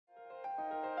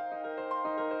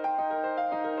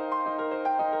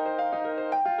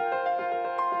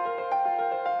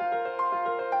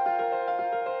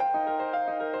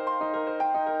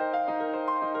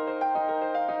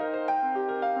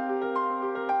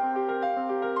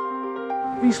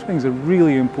These things are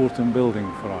really important building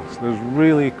for us. There's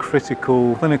really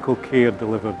critical clinical care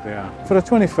delivered there. For a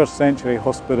 21st century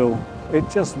hospital, it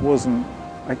just wasn't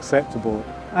acceptable.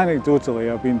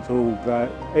 Anecdotally, I've been told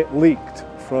that it leaked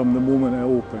from the moment it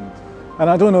opened. And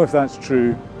I don't know if that's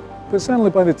true, but certainly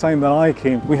by the time that I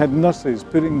came, we had nurses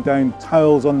putting down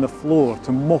towels on the floor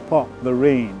to mop up the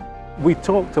rain. We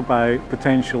talked about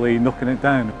potentially knocking it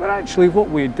down, but actually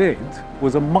what we did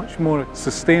was a much more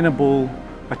sustainable,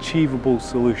 achievable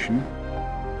solution.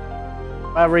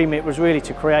 Our remit was really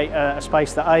to create a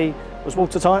space that A, was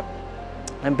watertight,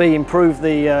 and B, improve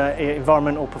the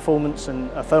environmental performance and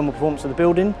thermal performance of the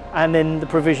building, and then the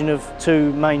provision of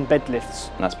 2 main bed lifts.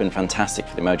 And that's been fantastic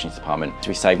for the emergency department.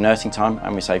 We save nursing time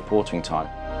and we save portering time.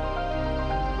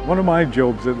 One of my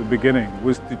jobs at the beginning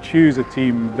was to choose a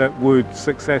team that would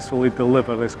successfully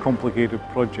deliver this complicated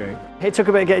project. It took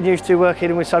a bit of getting used to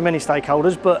working with so many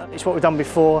stakeholders, but it's what we've done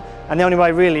before, and the only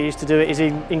way really is to do it is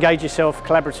engage yourself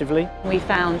collaboratively. We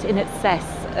found in excess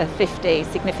of 50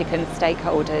 significant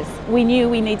stakeholders. We knew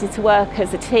we needed to work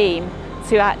as a team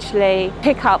to actually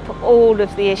pick up all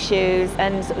of the issues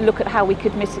and look at how we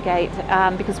could mitigate,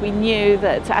 because we knew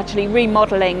that actually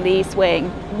remodelling the East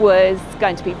Wing was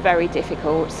going to be very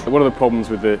difficult. One of the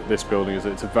problems with this building is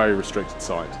that it's a very restricted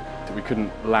site. We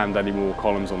couldn't land any more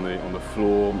columns on the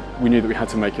floor. We knew that we had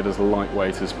to make it as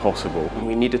lightweight as possible.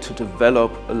 We needed to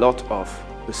develop a lot of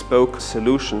bespoke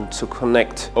solution to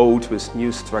connect old with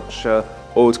new structure,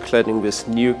 old cladding with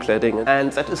new cladding,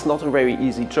 and that is not a very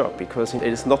easy job because it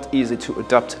is not easy to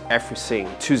adapt everything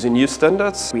to the new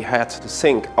standards. We had to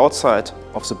think outside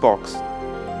of the box.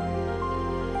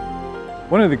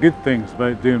 One of the good things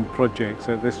about doing projects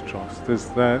at this trust is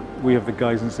that we have the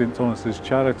guys in St Thomas's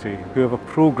Charity who have a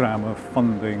programme of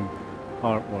funding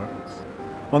artworks.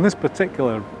 On this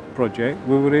particular project,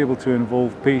 we were able to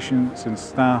involve patients and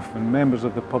staff and members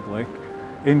of the public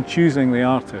in choosing the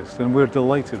artist, and we're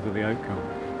delighted with the outcome.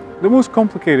 The most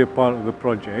complicated part of the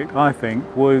project, I think,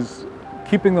 was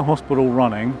keeping the hospital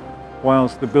running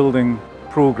whilst the building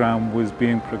programme was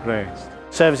being progressed.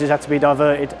 Services had to be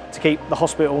diverted to keep the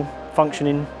hospital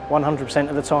functioning 100%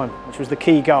 of the time, which was the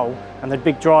key goal and the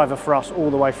big driver for us all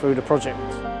the way through the project.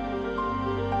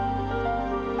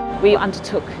 We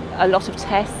undertook a lot of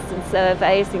tests and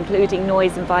surveys, including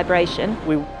noise and vibration.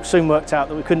 We soon worked out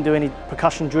that we couldn't do any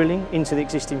percussion drilling into the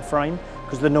existing frame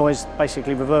because the noise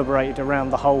basically reverberated around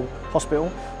the whole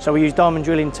hospital. So we used diamond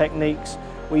drilling techniques.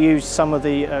 We used some of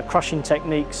the crushing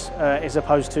techniques as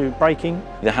opposed to breaking.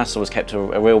 The hassle was kept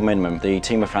to a real minimum. The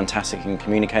team were fantastic in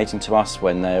communicating to us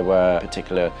when there were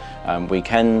particular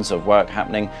weekends of work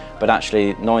happening, but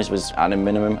actually noise was at a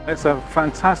minimum. It's a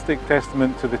fantastic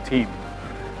testament to the team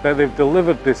that they've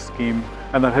delivered this scheme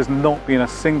and there has not been a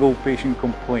single patient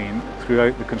complaint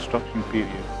throughout the construction period.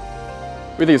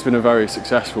 We think it's been a very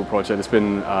successful project. It's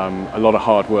been a lot of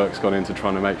hard work's gone into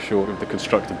trying to make sure that the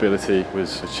constructability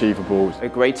was achievable. A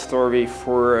great story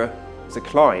for the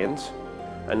client,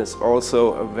 and it's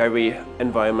also a very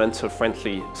environmental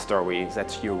friendly story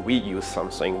that you reuse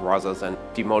something rather than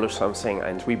demolish something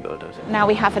and rebuild it. Now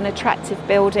we have an attractive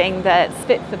building that's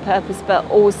fit for purpose but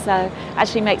also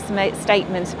actually makes a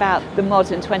statement about the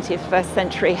modern 21st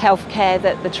century healthcare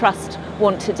that the Trust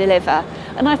want to deliver,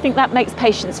 and I think that makes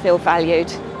patients feel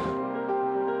valued.